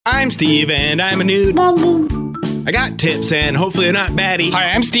I'm Steve, and I'm a nude. I got tips, and hopefully they're not baddie. Hi,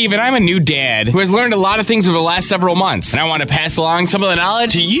 I'm Steve, and I'm a new dad who has learned a lot of things over the last several months. And I want to pass along some of the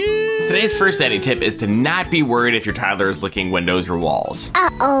knowledge to you. Today's first daddy tip is to not be worried if your toddler is licking windows or walls.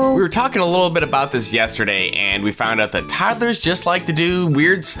 Uh-oh. We were talking a little bit about this yesterday, and we found out that toddlers just like to do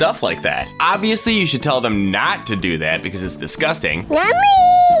weird stuff like that. Obviously, you should tell them not to do that because it's disgusting.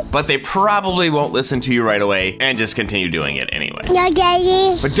 Mommy! But they probably won't listen to you right away and just continue doing it anyway. No,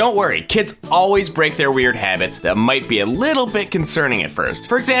 Daddy. But don't worry, kids always break their weird habits that might be a little bit concerning at first.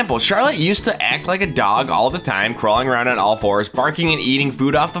 For example, Charlotte used to act like a dog all the time, crawling around on all fours, barking and eating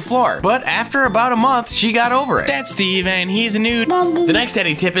food off the floor. But after about a month, she got over it. That's Steve, and he's a nude. The next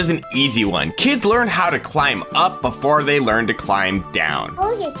daddy tip is an easy one. Kids learn how to climb up before they learn to climb down.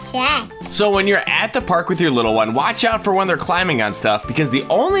 Oh, you're check. So when you're at the park with your little one, watch out for when they're climbing on stuff because the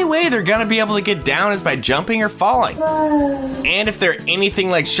only way they're gonna be able to get down is by jumping or falling. And if they're anything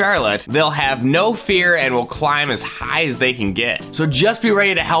like Charlotte, they'll have no fear and will climb as high as they can get. So just be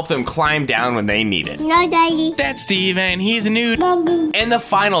ready to help them climb down when they need it. No, Daddy. That's Steve, and he's a nude. And the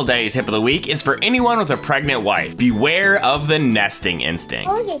final daddy tip of the week is for anyone with a pregnant wife. Beware of the nesting instinct.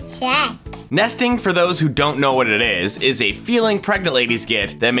 Oh, you're check. Nesting, for those who don't know what it is a feeling pregnant ladies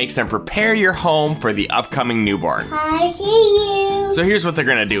get that makes them prepare your home for the upcoming newborn. I see you. So here's what they're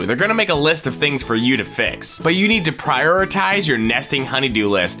gonna do. They're gonna make a list of things for you to fix. But you need to prioritize your nesting honeydew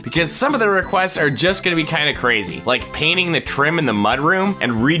list because some of the requests are just gonna be kind of crazy. Like painting the trim in the mudroom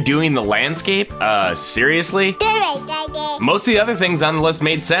and redoing the landscape. Seriously? Do it, Daddy. Most of the other things on the list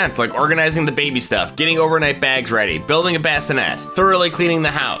made sense, like organizing the baby stuff, getting overnight bags ready, building a bassinet, thoroughly cleaning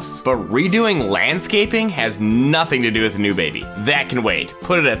the house. But redoing landscaping has nothing to do with a new baby. That can wait.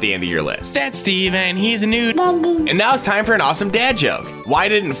 Put it at the end of your list. That's Steve, and he's a nude. And now it's time for an awesome dad joke. Why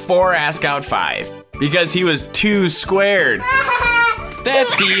didn't 4 ask out 5? Because he was too squared.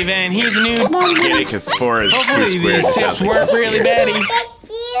 That's Steve, and he's a nude. Get it? Because 4 is too Hopefully squared. these tips weren't really baddie. Thank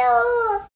you.